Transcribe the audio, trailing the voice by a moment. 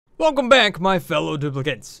Welcome back, my fellow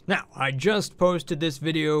duplicates. Now, I just posted this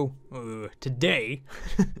video today.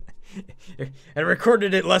 I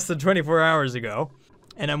recorded it less than 24 hours ago.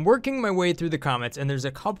 And I'm working my way through the comments, and there's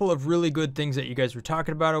a couple of really good things that you guys were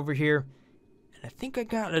talking about over here. And I think I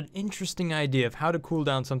got an interesting idea of how to cool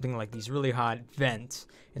down something like these really hot vents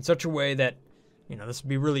in such a way that, you know, this would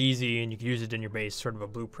be really easy and you could use it in your base, sort of a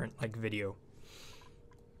blueprint-like video.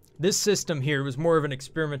 This system here was more of an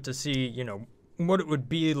experiment to see, you know, what it would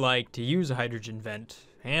be like to use a hydrogen vent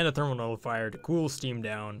and a thermal nullifier to cool steam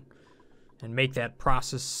down and make that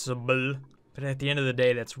processable. But at the end of the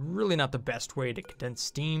day, that's really not the best way to condense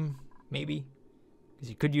steam, maybe. Because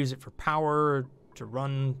you could use it for power, to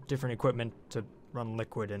run different equipment, to run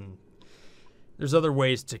liquid, and there's other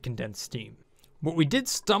ways to condense steam. What we did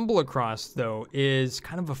stumble across, though, is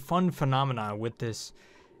kind of a fun phenomenon with this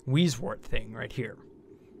Wheezewort thing right here.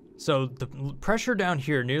 So the pressure down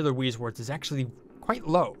here near the Wheezeworts is actually quite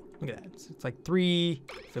low. Look at that. It's like 3,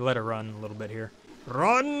 if you let it run a little bit here.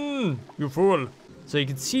 Run, you fool. So you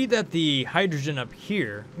can see that the hydrogen up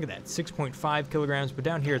here, look at that, 6.5 kilograms, but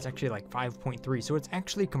down here it's actually like 5.3. So it's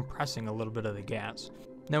actually compressing a little bit of the gas.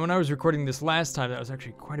 Now when I was recording this last time, that was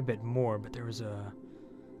actually quite a bit more, but there was a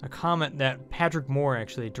comment that Patrick Moore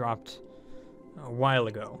actually dropped a while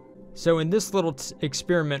ago. So in this little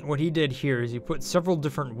experiment, what he did here is he put several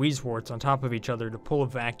different Wheezeworts on top of each other to pull a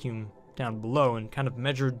vacuum down below and kind of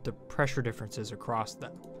measured the pressure differences across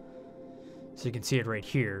them. So you can see it right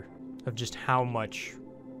here of just how much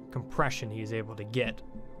compression he's able to get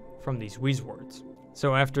from these Wheezeworts.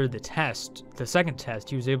 So after the test, the second test,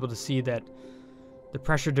 he was able to see that the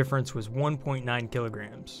pressure difference was 1.9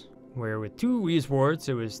 kilograms. Where with 2 Wheezeworts,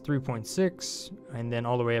 it was 3.6, and then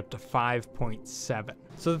all the way up to 5.7.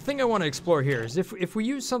 So the thing I want to explore here is if we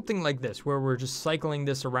use something like this, where we're just cycling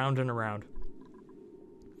this around and around,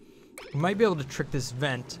 we might be able to trick this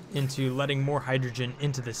vent into letting more hydrogen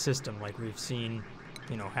into the system, like we've seen,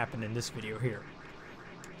 you know, happen in this video here.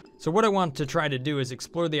 So what I want to try to do is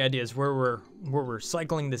explore the ideas where we're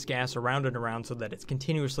cycling this gas around and around so that it's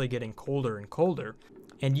continuously getting colder and colder,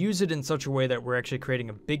 and use it in such a way that we're actually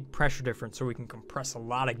creating a big pressure difference so we can compress a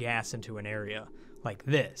lot of gas into an area like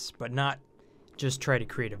this, but not just try to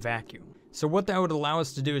create a vacuum. So what that would allow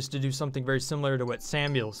us to do is to do something very similar to what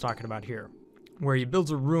Samuel's talking about here, where he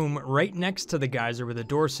builds a room right next to the geyser with a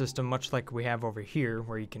door system, much like we have over here,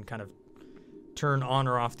 where you can kind of turn on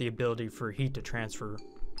or off the ability for heat to transfer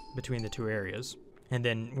between the two areas. And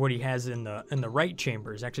then what he has in the right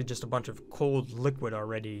chamber is actually just a bunch of cold liquid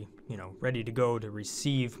already, you know, ready to go to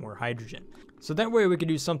receive more hydrogen. So that way we could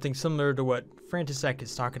do something similar to what Frantisek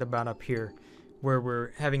is talking about up here, where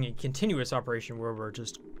we're having a continuous operation where we're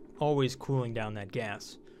just always cooling down that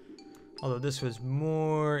gas. Although this was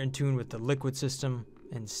more in tune with the liquid system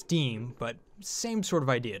and steam, but same sort of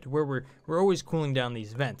idea, to where we're always cooling down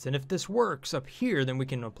these vents. And if this works up here, then we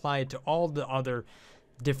can apply it to all the other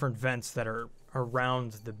different vents that are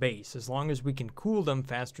around the base, as long as we can cool them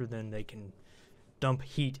faster than they can dump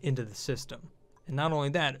heat into the system. And not only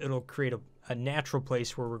that, it'll create a natural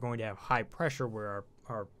place where we're going to have high pressure where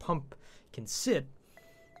our pump can sit,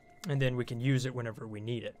 and then we can use it whenever we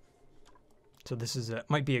need it. So this is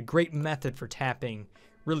might be a great method for tapping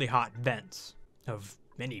really hot vents of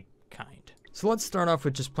any kind. So let's start off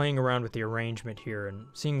with just playing around with the arrangement here and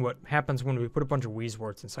seeing what happens when we put a bunch of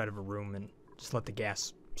Wheezeworts inside of a room and just let the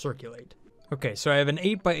gas circulate. Okay, so I have an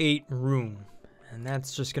 8x8 room, and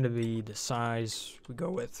that's just going to be the size we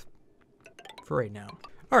go with for right now.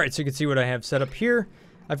 Alright, so you can see what I have set up here.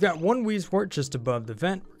 I've got one Wheezewort just above the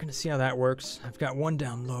vent. We're going to see how that works. I've got one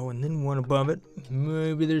down low and then one above it.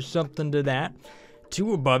 Maybe there's something to that.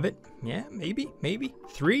 2 above it. Yeah, maybe.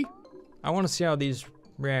 3. I want to see how these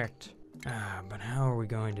react. But how are we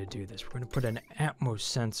going to do this? We're going to put an Atmos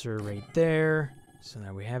sensor right there so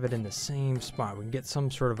that we have it in the same spot. We can get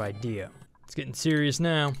some sort of idea. It's getting serious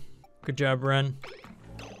now. Good job, Ren.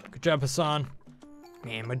 Good job, Hassan.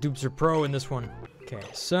 Man, my dupes are pro in this one. Okay,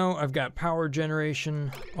 so I've got power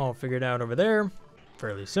generation all figured out over there.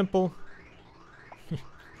 Fairly simple.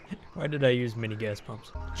 Why did I use mini gas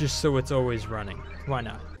pumps? Just so it's always running. Why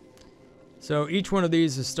not? So each one of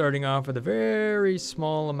these is starting off with a very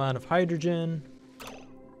small amount of hydrogen.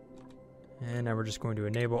 And now we're just going to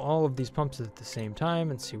enable all of these pumps at the same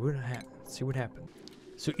time and see what happens.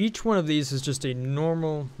 So each one of these is just a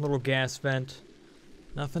normal little gas vent,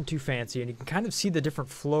 nothing too fancy, and you can kind of see the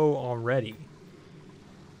different flow already.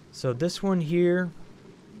 So this one here,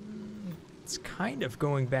 it's kind of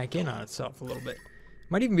going back in on itself a little bit.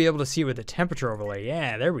 Might even be able to see with the temperature overlay.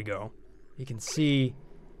 Yeah, there we go. You can see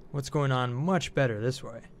what's going on much better this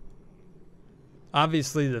way.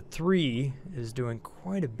 Obviously the 3 is doing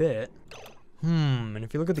quite a bit. And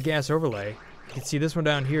if you look at the gas overlay, you can see this one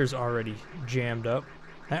down here is already jammed up.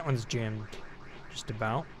 That one's jammed just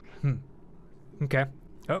about. Okay.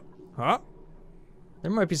 Oh.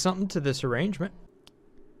 There might be something to this arrangement.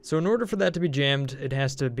 So in order for that to be jammed, it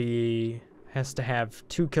has to have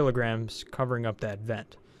 2 kilograms covering up that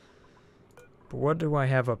vent. But what do I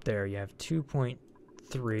have up there? You have 2.3,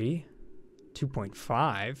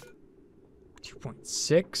 2.5,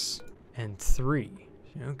 2.6, and 3.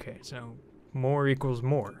 Okay, so more equals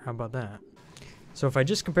more. How about that? So if I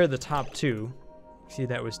just compare the top 2, see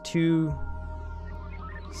that was 2,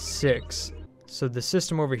 6. So the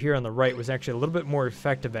system over here on the right was actually a little bit more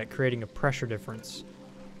effective at creating a pressure difference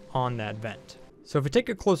on that vent. So if we take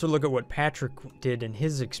a closer look at what Patrick did in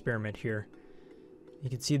his experiment here, you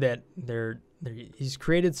can see that he's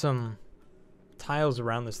created some tiles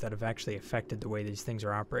around this that have actually affected the way these things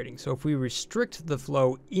are operating. So if we restrict the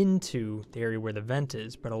flow into the area where the vent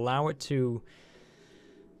is, but allow it to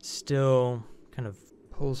still kind of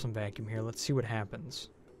pull some vacuum here, let's see what happens.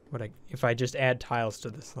 If I just add tiles to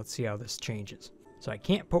this, let's see how this changes. So I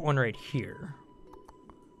can't put one right here,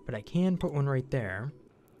 but I can put one right there.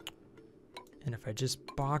 And if I just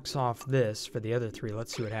box off this for the other 3,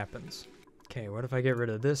 let's see what happens. Okay, what if I get rid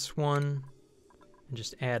of this one and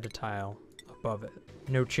just add a tile above it?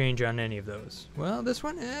 No change on any of those. Well, this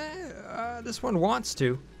one wants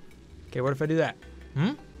to. Okay, what if I do that?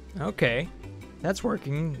 Okay, that's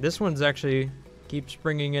working. This one's actually keeps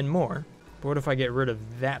bringing in more. But what if I get rid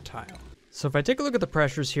of that tile? So if I take a look at the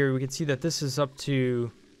pressures here, we can see that this is up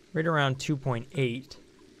to right around 2.8.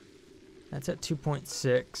 That's at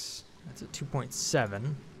 2.6. That's at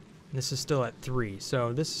 2.7. This is still at 3.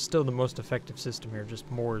 So this is still the most effective system here, just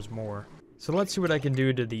more is more. So let's see what I can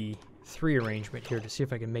do to the 3 arrangement here to see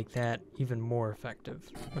if I can make that even more effective.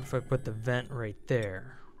 What if I put the vent right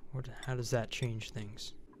there? How does that change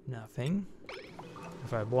things? Nothing.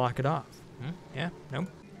 If I block it off? Yeah, no,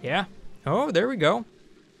 yeah. Oh, there we go.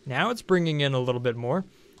 Now it's bringing in a little bit more.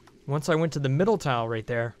 Once I went to the middle tile right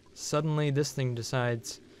there, suddenly this thing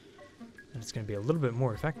decides that it's going to be a little bit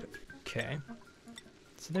more effective. Okay.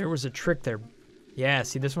 So there was a trick there. Yeah,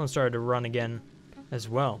 see, this one started to run again as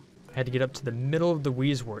well. I had to get up to the middle of the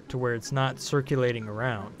Wheezewort to where it's not circulating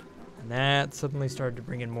around. And that suddenly started to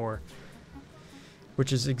bring in more,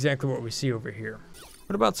 which is exactly what we see over here.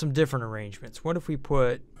 What about some different arrangements? What if we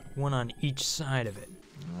put one on each side of it?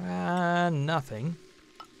 Nothing.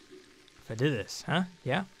 If I did this, huh?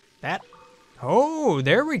 Yeah, that. Oh,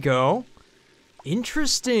 there we go.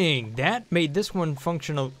 Interesting. That made this one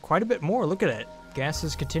function quite a bit more. Look at it. Gas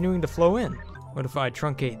is continuing to flow in. What if I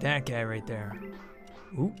truncate that guy right there?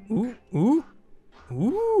 Ooh.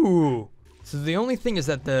 So the only thing is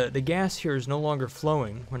that the gas here is no longer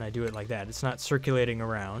flowing when I do it like that. It's not circulating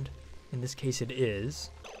around. In this case, it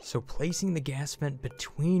is. So placing the gas vent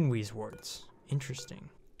between Wheezeworts. Interesting.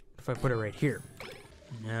 If I put it right here?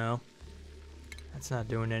 No. That's not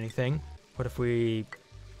doing anything. What if we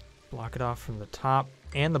block it off from the top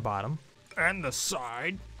and the bottom? And the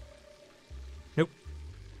side? Nope.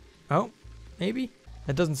 Oh, maybe?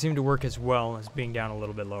 That doesn't seem to work as well as being down a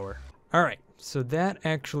little bit lower. Alright, so that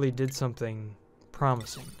actually did something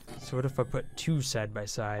promising. So what if I put 2 side by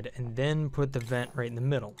side and then put the vent right in the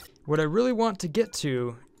middle? What I really want to get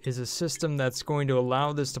to is a system that's going to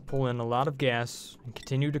allow this to pull in a lot of gas and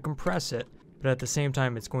continue to compress it, but at the same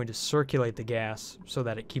time it's going to circulate the gas so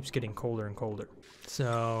that it keeps getting colder and colder.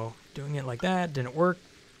 So doing it like that didn't work.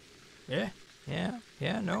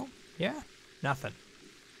 Nothing.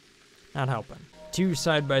 Not helping. 2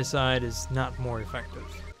 side by side is not more effective.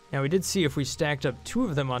 Now we did see if we stacked up 2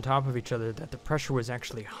 of them on top of each other that the pressure was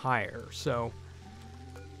actually higher. So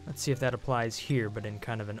let's see if that applies here, but in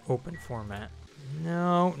kind of an open format.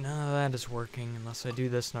 No, none of that is working. Unless I do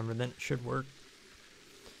this number, then it should work.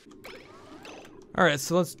 Alright,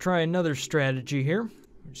 so let's try another strategy here.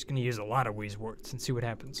 We're just going to use a lot of Wheezeworts and see what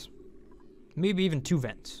happens. Maybe even 2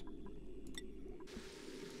 vents.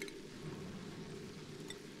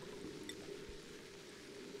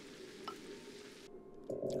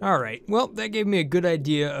 Alright, well, that gave me a good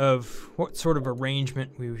idea of what sort of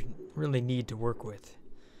arrangement we would really need to work with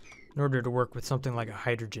in order to work with something like a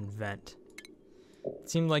hydrogen vent. It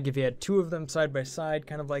seemed like if you had 2 of them side by side,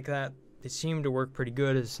 kind of like that, they seem to work pretty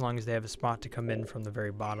good as long as they have a spot to come in from the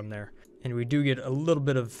very bottom there. And we do get a little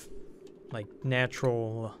bit of like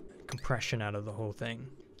natural compression out of the whole thing.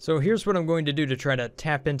 So here's what I'm going to do to try to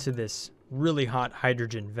tap into this really hot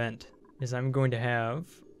hydrogen vent, is I'm going to have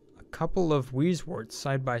a couple of Wheezeworts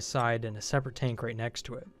side by side in a separate tank right next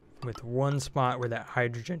to it, with one spot where that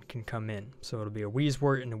hydrogen can come in. So it'll be a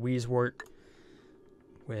Wheezewort and a Wheezewort.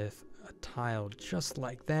 with a tile just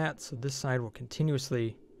like that. So this side will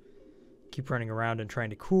continuously keep running around and trying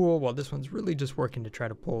to cool, while this one's really just working to try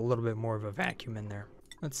to pull a little bit more of a vacuum in there.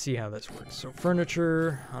 Let's see how this works. So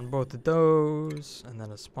furniture on both of those, and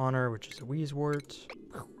then a spawner, which is a Wheezewort.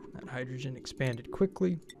 That hydrogen expanded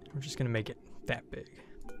quickly. We're just gonna make it that big.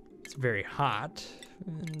 It's very hot,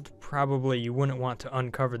 and probably you wouldn't want to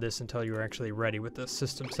uncover this until you're actually ready with the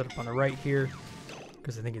system set up on the right here,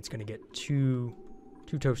 because I think it's gonna get too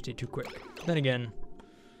toasty too quick. Then again,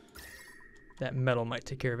 that metal might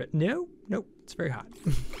take care of it. Nope, it's very hot.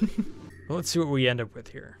 Well, let's see what we end up with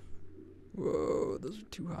here. Whoa, those are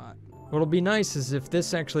too hot. What'll be nice is if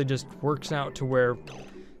this actually just works out to where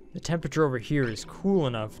the temperature over here is cool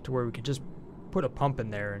enough to where we can just put a pump in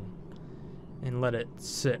there and let it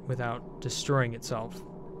sit without destroying itself.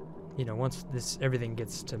 You know, once everything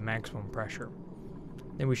gets to maximum pressure,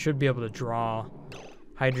 then we should be able to draw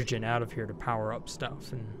hydrogen out of here to power up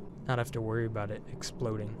stuff and not have to worry about it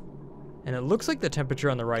exploding. And it looks like the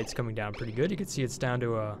temperature on the right's coming down pretty good. You can see it's down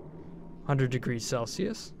to 100 degrees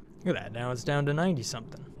Celsius. Look at that, now it's down to 90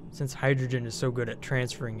 something. Since hydrogen is so good at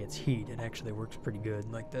transferring its heat, it actually works pretty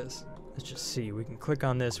good like this. Let's just see, we can click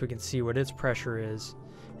on this, we can see what its pressure is.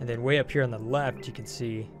 And then way up here on the left, you can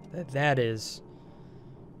see that that is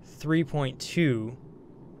 3.2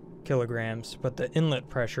 kilograms, but the inlet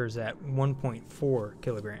pressure is at 1.4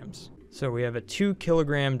 kilograms. So we have a 2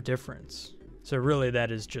 kilogram difference. So really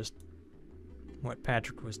that is just what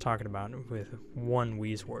Patrick was talking about with one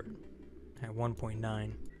Wheezewort at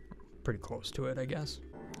 1.9. Pretty close to it, I guess.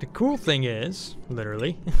 The cool thing is,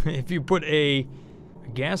 literally, if you put a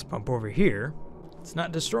gas pump over here, it's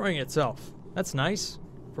not destroying itself. That's nice,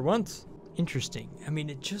 for once. Interesting. I mean,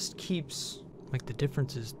 it just keeps, like, the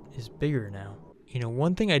difference is bigger now. You know,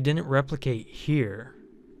 one thing I didn't replicate here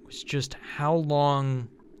was just how long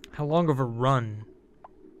of a run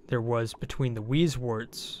there was between the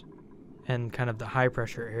Wheezeworts and kind of the high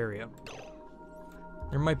pressure area.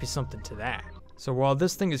 There might be something to that. So while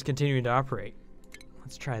this thing is continuing to operate,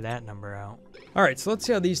 let's try that number out. All right, so let's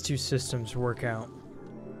see how these two systems work out.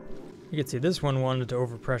 You can see this one wanted to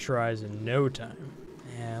overpressurize in no time.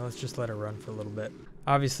 Yeah, let's just let it run for a little bit.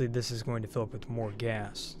 Obviously, this is going to fill up with more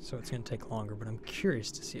gas, so it's going to take longer, but I'm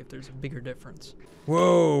curious to see if there's a bigger difference.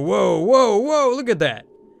 Whoa, look at that.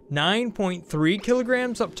 9.3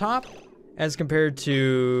 kilograms up top as compared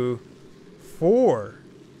to 4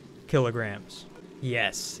 kilograms.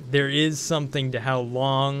 Yes, there is something to how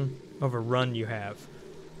long of a run you have.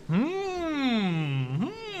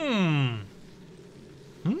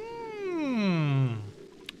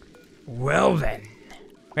 Well then.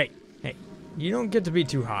 Hey, you don't get to be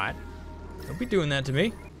too hot. Don't be doing that to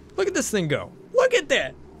me. Look at this thing go. Look at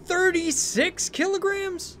that. 36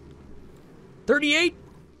 kilograms? 38?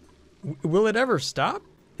 Will it ever stop?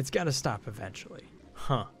 It's got to stop eventually.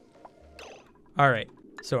 Huh. All right.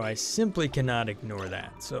 So I simply cannot ignore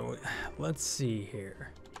that. So let's see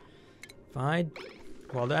here.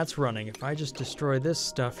 While that's running, if I just destroy this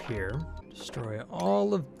stuff here, destroy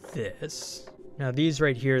all of this. Now these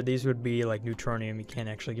right here, these would be like neutronium. You can't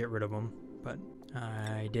actually get rid of them, but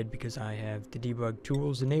I did because I have the debug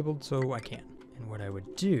tools enabled, so I can. And what I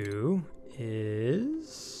would do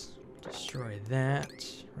is destroy that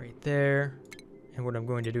right there. And what I'm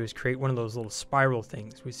going to do is create one of those little spiral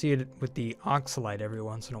things. We see it with the oxalite every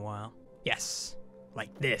once in a while. Yes,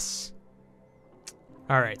 like this.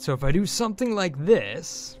 All right, so if I do something like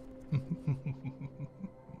this,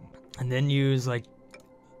 and then use like,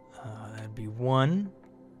 that'd be one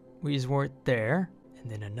Wheezewort there,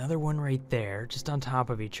 and then another one right there, just on top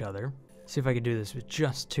of each other. See if I can do this with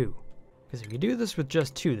just 2. Because if you do this with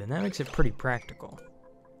just 2, then that makes it pretty practical.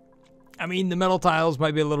 I mean, the metal tiles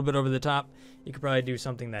might be a little bit over the top. You could probably do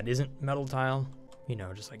something that isn't metal tile. You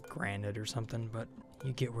know, just like granite or something, but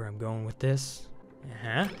you get where I'm going with this.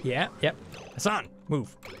 Yeah, yep. Hassan,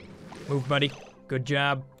 move. Move, buddy. Good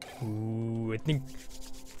job. Ooh, I think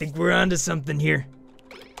we're onto something here.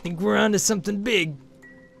 I think we're onto something big.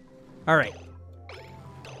 All right.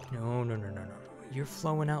 No. You're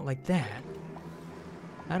flowing out like that.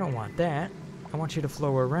 I don't want that. I want you to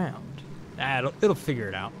flow around. It'll figure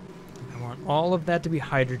it out. I want all of that to be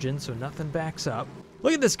hydrogen so nothing backs up.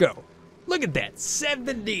 Look at this go. Look at that,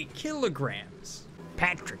 70 kilograms.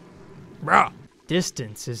 Patrick, bruh.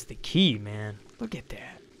 Distance is the key, man. Look at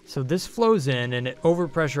that. So this flows in and it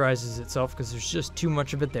overpressurizes itself because there's just too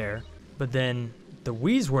much of it there. But then the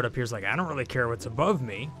Wheezewort up here is like, I don't really care what's above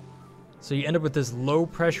me. So you end up with this low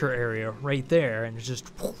pressure area right there and it's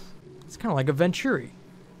just, it's kind of like a Venturi.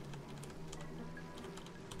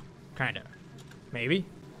 Kind of, maybe.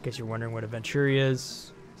 In case you're wondering what a Venturi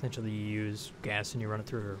is, Essentially, you use gas and you run it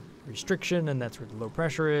through a restriction, and that's where the low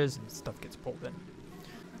pressure is, and stuff gets pulled in.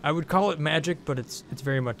 I would call it magic, but it's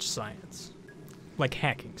very much science. Like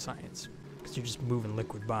hacking science. Because you're just moving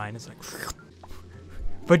liquid by, and it's like...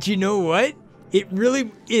 But you know what? It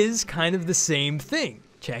really is kind of the same thing.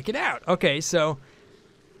 Check it out. Okay, so...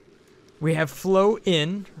 we have flow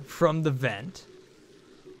in from the vent.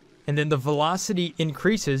 And then the velocity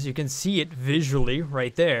increases. You can see it visually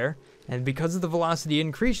right there. And because of the velocity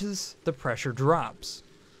increases, the pressure drops,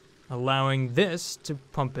 allowing this to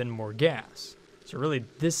pump in more gas. So really,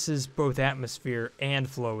 this is both atmosphere and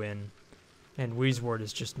flow in, and Wheezewort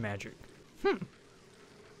is just magic.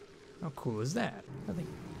 How cool is that?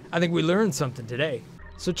 I think we learned something today.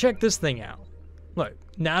 So check this thing out. Look,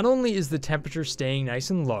 not only is the temperature staying nice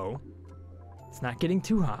and low, it's not getting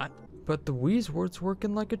too hot, but the Wheezewort's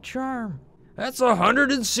working like a charm. That's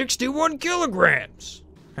 161 kilograms.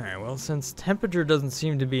 All right, well, since temperature doesn't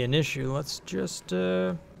seem to be an issue, let's just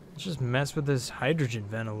mess with this hydrogen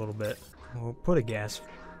vent a little bit. We'll put a gas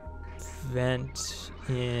vent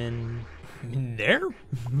in there?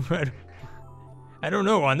 I don't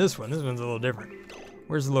know on this one. This one's a little different.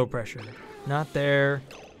 Where's the low pressure? Not there.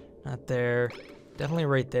 Not there. Definitely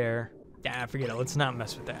right there. Ah, forget it. Let's not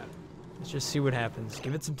mess with that. Let's just see what happens.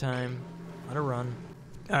 Give it some time. Let it run.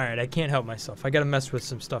 All right, I can't help myself. I gotta mess with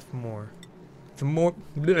some stuff more. Some more.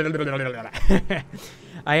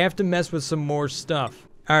 I have to mess with some more stuff.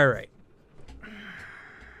 All right.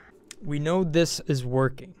 We know this is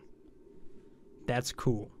working. That's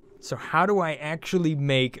cool. So how do I actually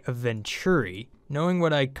make a Venturi, knowing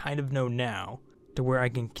what I kind of know now, to where I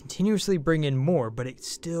can continuously bring in more, but it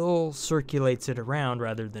still circulates it around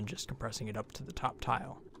rather than just compressing it up to the top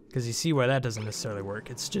tile? Because you see why that doesn't necessarily work.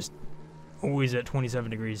 It's just always at 27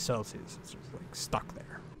 degrees Celsius. It's just like stuck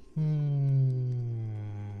there.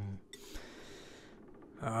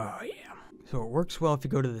 Oh, yeah. So it works well if you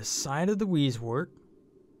go to the side of the Wheezewort.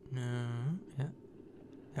 Yeah.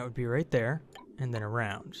 That would be right there. And then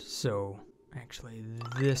around. So, actually,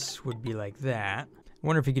 this would be like that. I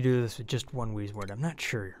wonder if you could do this with just one Wheezewort. I'm not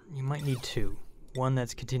sure. You might need two. One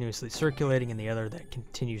that's continuously circulating and the other that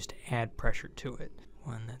continues to add pressure to it.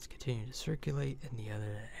 One that's continuing to circulate and the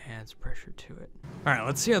other that adds pressure to it. All right,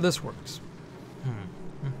 let's see how this works.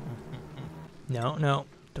 No,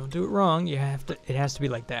 don't do it wrong. You have to. It has to be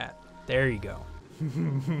like that. There you go.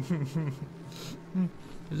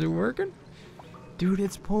 Is it working? Dude,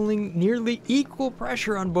 it's pulling nearly equal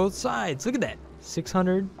pressure on both sides. Look at that.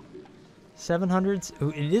 600, 700s. Oh,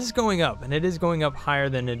 it is going up, and it is going up higher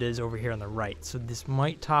than it is over here on the right. So this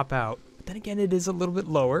might top out. But then again, it is a little bit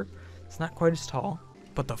lower. It's not quite as tall.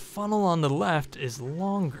 But the funnel on the left is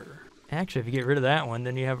longer. Actually, if you get rid of that one,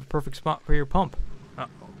 then you have a perfect spot for your pump.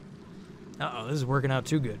 Uh-oh, this is working out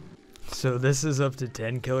too good. So this is up to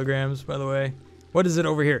 10 kilograms, by the way. What is it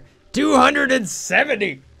over here?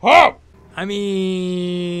 270! Oh! I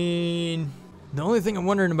mean, the only thing I'm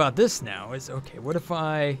wondering about this now is, okay, what if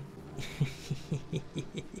I...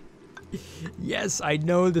 Yes, I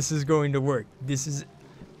know this is going to work. This is...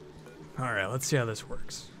 All right, let's see how this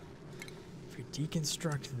works. If we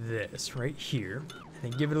deconstruct this right here, and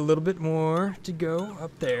then give it a little bit more to go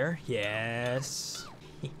up there. Yes.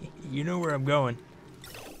 You know where I'm going.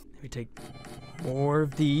 We take more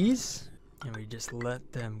of these, and we just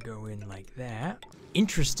let them go in like that.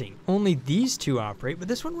 Interesting. Only these two operate, but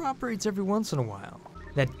this one operates every once in a while.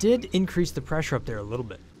 That did increase the pressure up there a little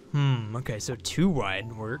bit. Okay, so 2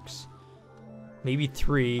 wide works. Maybe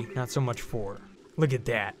 3, not so much 4. Look at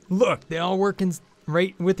that. Look, they all work in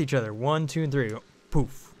right with each other. 1, 2, and 3. Oh,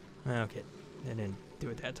 poof. Okay, I didn't do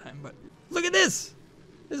it that time, but look at this.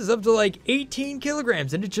 This is up to like 18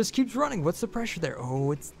 kilograms, and it just keeps running. What's the pressure there?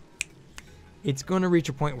 Oh, it's going to reach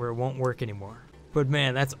a point where it won't work anymore. But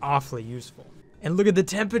man, that's awfully useful. And look at the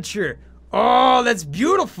temperature. Oh, that's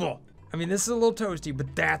beautiful. I mean, this is a little toasty,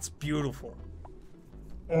 but that's beautiful.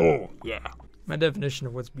 Oh, yeah. My definition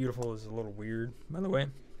of what's beautiful is a little weird, by the way.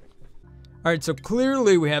 All right, so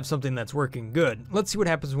clearly we have something that's working good. Let's see what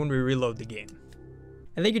happens when we reload the game.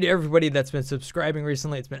 And thank you to everybody that's been subscribing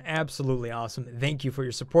recently. It's been absolutely awesome. Thank you for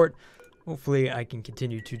your support. Hopefully I can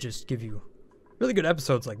continue to just give you really good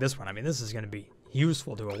episodes like this one. I mean, this is going to be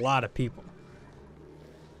useful to a lot of people.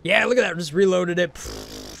 Yeah, look at that. Just reloaded it.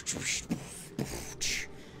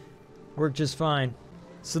 Worked just fine.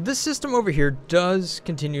 So this system over here does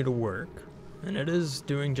continue to work. And it is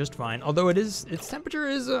doing just fine. Although its temperature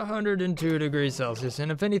is 102 degrees Celsius.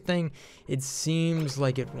 And if anything, it seems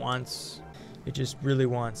like it just really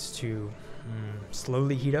wants to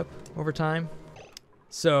slowly heat up over time.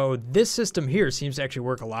 So this system here seems to actually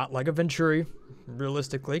work a lot like a Venturi,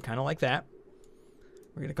 realistically, kind of like that.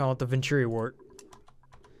 We're gonna call it the Venturi wort.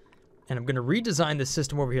 And I'm gonna redesign the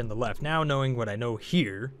system over here on the left. Now knowing what I know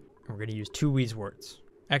here, we're gonna use 2 Wheezeworts.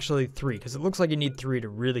 Actually 3, because it looks like you need 3 to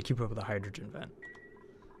really keep up with the hydrogen vent.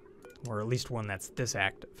 Or at least one that's this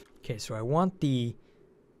active. Okay, so I want the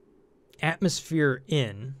atmosphere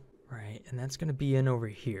in, right? And that's gonna be in over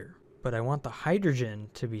here. But I want the hydrogen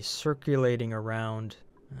to be circulating around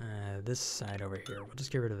this side over here. We'll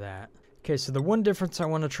just get rid of that. Okay, so the one difference I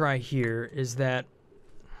want to try here is that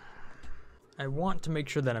I want to make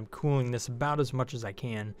sure that I'm cooling this about as much as I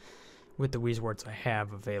can with the Wheezeworts I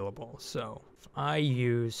have available. So if I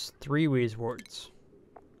use 3 Wheezeworts,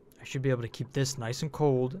 I should be able to keep this nice and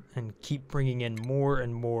cold and keep bringing in more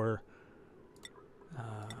and more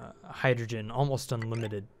hydrogen, almost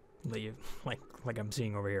unlimitedly, like I'm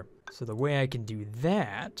seeing over here. So the way I can do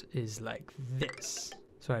that is like this.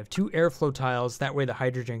 So I have 2 airflow tiles. That way the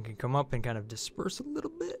hydrogen can come up and kind of disperse a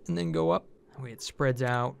little bit and then go up. That way it spreads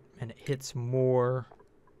out and it hits more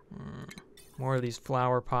of these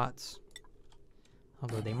flower pots.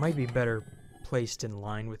 Although they might be better placed in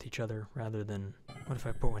line with each other rather than, what if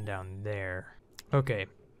I put one down there? Okay,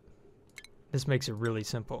 this makes it really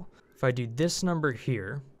simple. If I do this number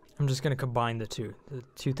here, I'm just gonna combine the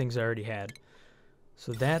two things I already had.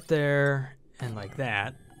 So that there and like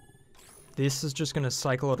that. This is just gonna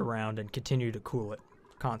cycle it around and continue to cool it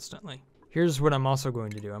constantly. Here's what I'm also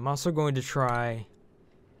going to do. I'm also going to try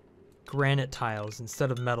granite tiles instead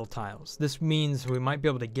of metal tiles. This means we might be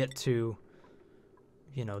able to get to,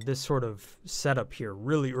 you know, this sort of setup here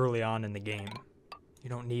really early on in the game. You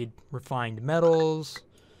don't need refined metals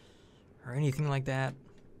or anything like that.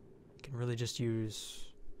 You can really just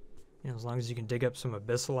use, you know, as long as you can dig up some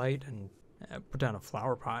abyssalite and put down a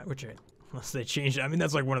flower pot, which unless they change it. I mean,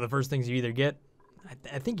 that's like one of the first things you either get.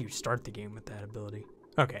 I think you start the game with that ability.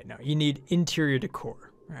 Okay, no, you need interior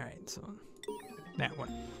decor. All right, so that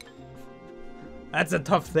one. That's a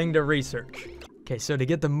tough thing to research. Okay, so to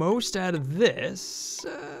get the most out of this,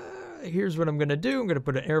 here's what I'm gonna do. I'm gonna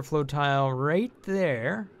put an airflow tile right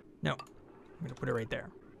there. No, I'm gonna put it right there.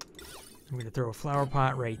 I'm gonna throw a flower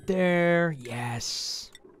pot right there.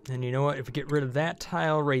 Yes. And you know what? If we get rid of that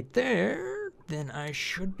tile right there, then I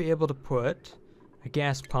should be able to put a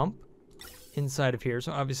gas pump inside of here.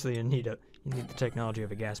 So obviously you need the technology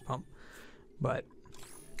of a gas pump. But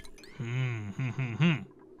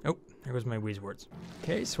oh, there goes my Wheezeworts.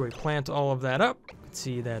 Okay, so we plant all of that up. You can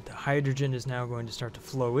see that the hydrogen is now going to start to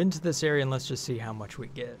flow into this area, and let's just see how much we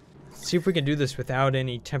get. Let's see if we can do this without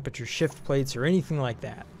any temperature shift plates or anything like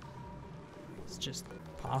that. It's just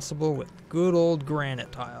possible with good old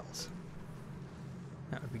granite tiles.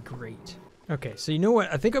 That would be great. Okay, so you know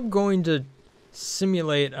what? I think I'm going to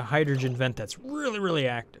simulate a hydrogen vent that's really, really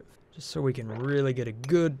active, just so we can really get a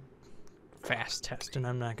good fast test, and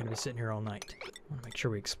I'm not going to be sitting here all night. I want to make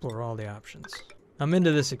sure we explore all the options. I'm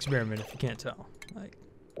into this experiment, if you can't tell. Like,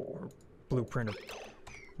 or blueprint of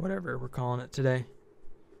whatever we're calling it today.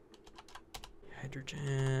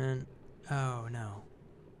 Hydrogen. Oh, no.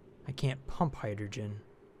 I can't pump hydrogen.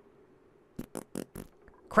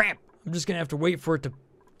 Crap! I'm just going to have to wait for it to...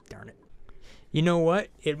 Darn it. You know what?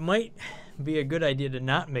 It might be a good idea to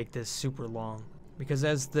not make this super long, because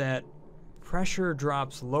as that pressure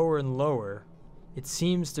drops lower and lower, it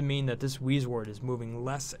seems to mean that this Wheezewort is moving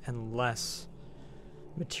less and less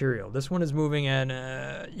material. This one is moving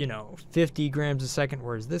at, you know, 50 grams a second,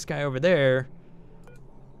 whereas this guy over there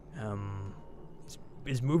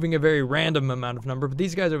is moving a very random amount of number, but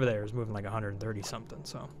these guys over there is moving like 130 something.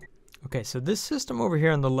 So, okay, so this system over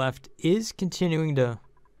here on the left is continuing to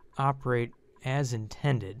operate as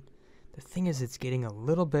intended. The thing is, it's getting a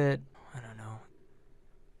little bit, I don't know,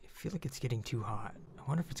 I feel like it's getting too hot. I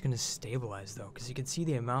wonder if it's going to stabilize though, because you can see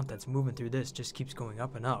the amount that's moving through this just keeps going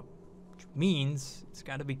up and up, which means it's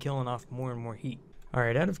got to be killing off more and more heat. All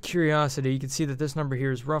right, out of curiosity, you can see that this number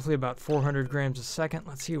here is roughly about 400 grams a second.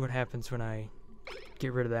 Let's see what happens when I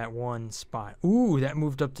get rid of that one spot. Ooh, that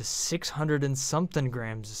moved up to 600 and something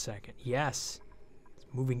grams a second. Yes, it's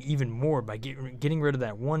moving even more by getting rid of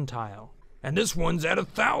that one tile. And this one's at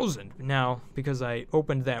 1,000 now because I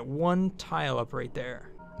opened that one tile up right there.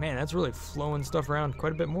 Man, that's really flowing stuff around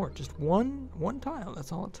quite a bit more. Just one tile.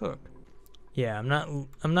 That's all it took. Yeah,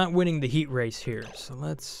 I'm not winning the heat race here. So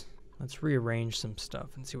let's rearrange some stuff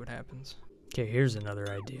and see what happens. Okay, here's another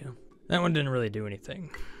idea. That one didn't really do anything.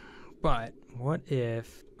 But what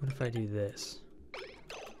if I do this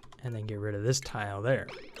and then get rid of this tile there?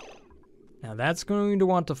 Now that's going to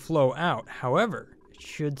want to flow out. However, it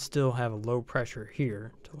should still have a low pressure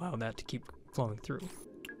here to allow that to keep flowing through.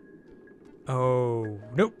 Oh,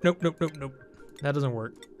 nope. That doesn't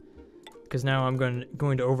work. because now I'm going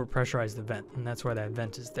to overpressurize the vent, and that's why that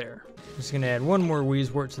vent is there. I'm just going to add one more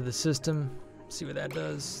Wheezewort to the system. See what that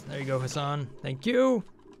does. There you go, Hassan. Thank you.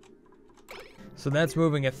 So that's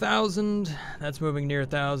moving 1,000. That's moving near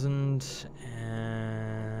 1,000.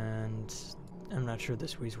 And I'm not sure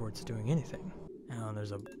this Wheezewort's doing anything. Oh,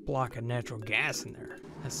 there's a block of natural gas in there.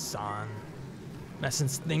 Hassan. Messing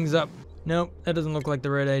things up. Nope, that doesn't look like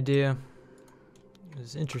the right idea. It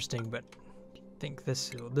was interesting, but I think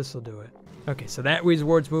this will do it. Okay, so that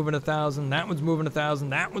Wheezewort's moving 1,000. That one's moving 1,000.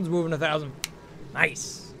 That one's moving 1,000.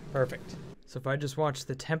 Nice. Perfect. So if I just watch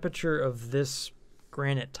the temperature of this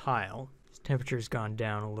granite tile, its temperature's gone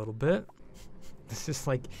down a little bit. This is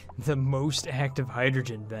like the most active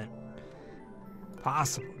hydrogen vent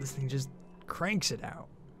possible. This thing just cranks it out.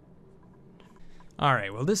 All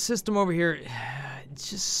right, well, this system over here, it's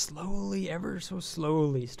just slowly, ever so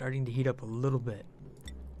slowly starting to heat up a little bit.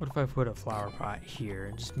 What if I put a flower pot here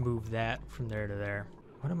and just move that from there to there?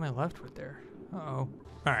 What am I left with there? Uh-oh.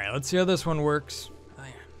 All right, let's see how this one works. Oh,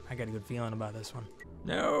 yeah, I got a good feeling about this one.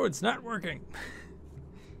 No, it's not working.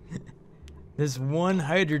 This one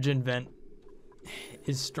hydrogen vent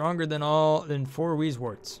is stronger than 4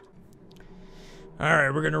 Wheezeworts. All right,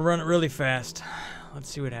 we're gonna run it really fast. Let's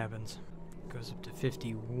see what happens. Goes up to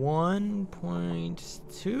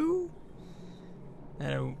 51.2.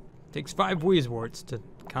 And it takes 5 Wheezeworts to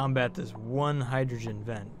combat this one hydrogen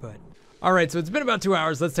vent, but all right, so it's been about 2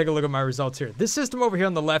 hours. Let's take a look at my results here. This system over here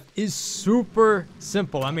on the left is super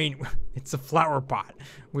simple. I mean, it's a flower pot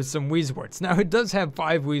with some Wheezeworts. Now, it does have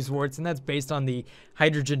 5 Wheezeworts, and that's based on the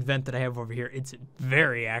hydrogen vent that I have over here. It's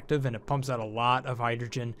very active, and it pumps out a lot of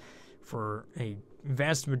hydrogen for a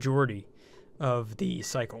vast majority of the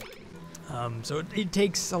cycle. So it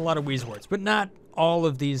takes a lot of Wheezeworts, but not all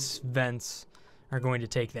of these vents are going to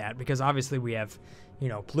take that, because obviously we have, you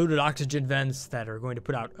know, polluted oxygen vents that are going to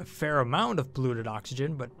put out a fair amount of polluted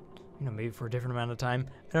oxygen, but, you know, maybe for a different amount of time.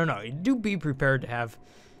 I don't know. Do be prepared to have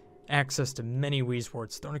access to many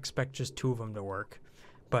Wheezeworts. Don't expect just 2 of them to work.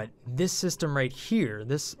 But this system right here,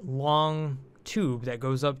 this long tube that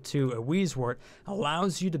goes up to a Wheezewort,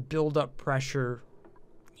 allows you to build up pressure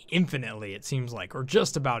infinitely, it seems like, or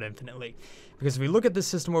just about infinitely. Because if we look at this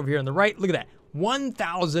system over here on the right, look at that,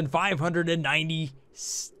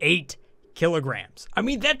 1,598 kilograms. I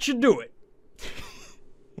mean, that should do it.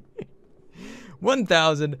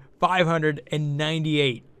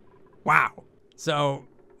 1,598. Wow. So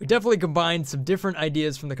we definitely combined some different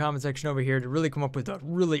ideas from the comment section over here to really come up with a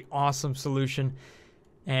really awesome solution.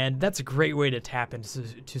 And that's a great way to tap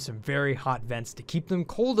into some very hot vents to keep them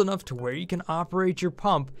cold enough to where you can operate your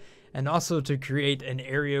pump, and also to create an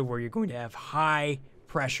area where you're going to have high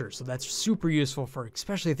pressure. So that's super useful for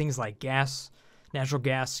especially things like gas, natural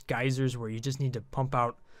gas geysers, where you just need to pump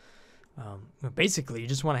out. Basically, you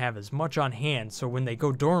just want to have as much on hand so when they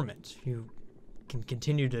go dormant, you can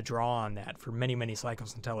continue to draw on that for many, many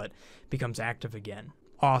cycles until it becomes active again.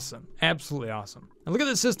 Awesome. Absolutely awesome. And look at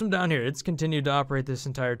the system down here. It's continued to operate this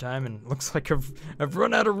entire time, and looks like I've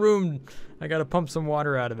run out of room. I got to pump some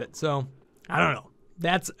water out of it. So, I don't know.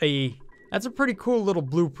 That's a pretty cool little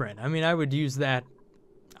blueprint. I mean, I would use that.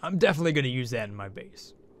 I'm definitely going to use that in my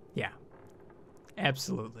base. Yeah.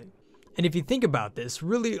 Absolutely. And if you think about this,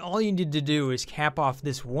 really all you need to do is cap off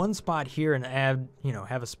this one spot here and add, you know,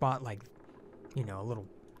 have a spot like, you know, a little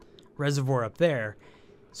reservoir up there.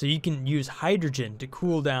 So you can use hydrogen to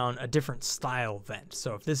cool down a different style vent.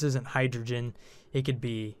 So if this isn't hydrogen, it could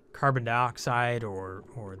be carbon dioxide or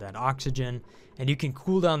that oxygen. And you can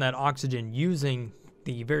cool down that oxygen using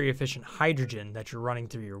the very efficient hydrogen that you're running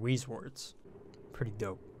through your Wheezeworts. Pretty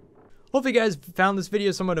dope. Hopefully you guys found this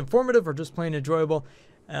video somewhat informative or just plain enjoyable.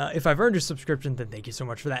 If I've earned your subscription, then thank you so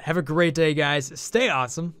much for that. Have a great day, guys. Stay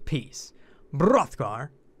awesome. Peace. Brothgar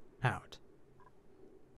out.